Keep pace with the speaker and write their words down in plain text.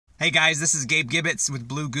Hey guys, this is Gabe Gibitz with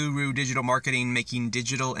Blue Guru Digital Marketing, making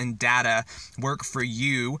digital and data work for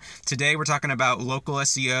you. Today we're talking about local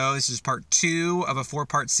SEO. This is part 2 of a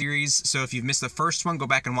 4-part series. So if you've missed the first one, go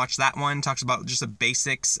back and watch that one. Talks about just the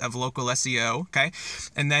basics of local SEO, okay?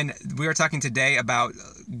 And then we are talking today about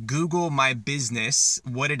Google My Business,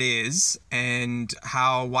 what it is, and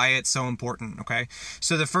why it's so important, okay?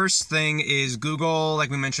 So the first thing is Google,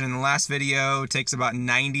 like we mentioned in the last video, takes about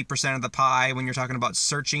 90% of the pie when you're talking about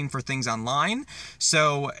searching for things online.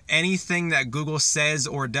 So anything that Google says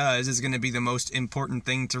or does is going to be the most important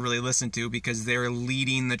thing to really listen to, because they're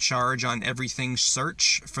leading the charge on everything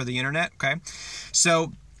search for the internet, okay?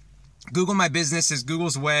 So Google My Business is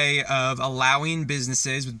Google's way of allowing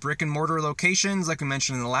businesses with brick and mortar locations, like we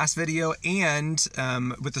mentioned in the last video, and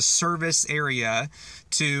with the service area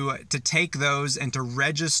to take those and to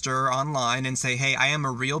register online and say, hey, I am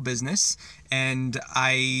a real business and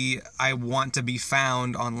I want to be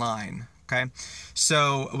found online. Okay,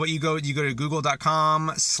 so what you go to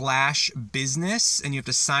google.com/business and you have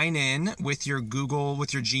to sign in with your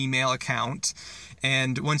Gmail account.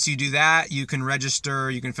 And once you do that, you can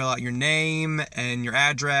register, you can fill out your name and your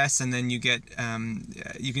address, and then you get,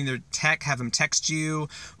 you can either have them text you,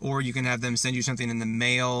 or you can have them send you something in the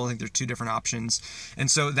mail. I think there are 2 different options.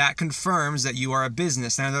 And so that confirms that you are a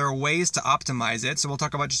business. Now there are ways to optimize it. So we'll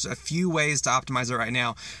talk about just a few ways to optimize it right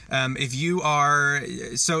now. If you are,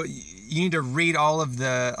 so you need to read all of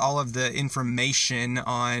the information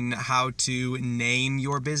on how to name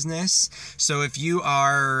your business. So if you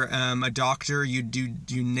are a doctor, you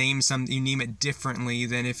name it differently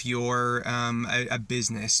than if you're a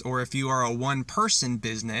business. Or if you are a one-person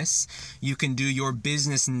business, you can do your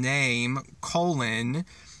business name :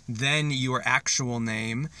 then your actual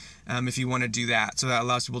name, if you want to do that. So that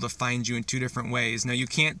allows people to find you in 2 different ways. Now, you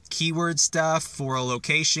can't keyword stuff for a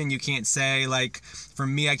location. You can't say, like, for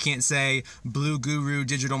me, I can't say Blue Guru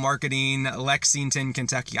Digital Marketing, Lexington,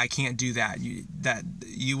 Kentucky. I can't do that.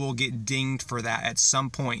 You will get dinged for that at some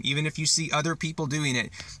point. Even if you see other people doing it,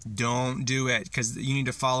 don't do it, because you need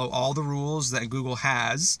to follow all the rules that Google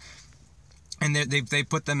has. And they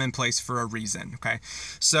put them in place for a reason, okay?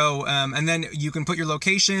 So, and then you can put your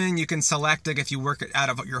location. You can select, like, if you work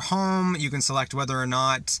out of your home, you can select whether or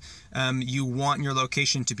not you want your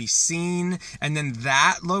location to be seen. And then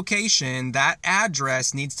that location, that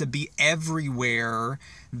address needs to be everywhere.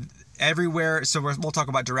 So we'll talk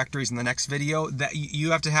about directories in the next video. That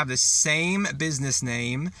you have to have the same business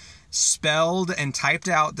name, spelled and typed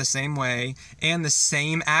out the same way, and the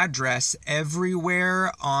same address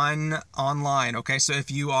everywhere online. Okay, so if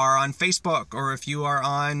you are on Facebook, or if you are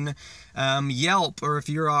on Yelp, or if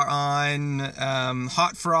you are on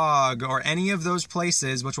Hot Frog, or any of those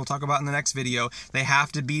places, which we'll talk about in the next video, they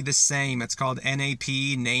have to be the same. It's called NAP,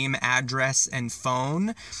 name, address, and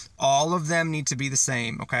phone. All of them need to be the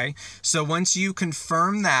same, okay? So once you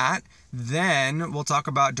confirm that, then we'll talk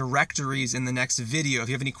about directories in the next video. If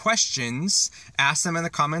you have any questions, ask them in the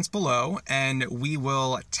comments below, and we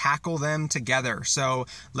will tackle them together. So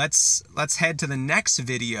let's head to the next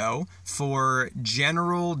video for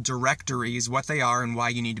general directories, what they are and why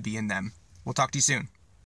you need to be in them. We'll talk to you soon.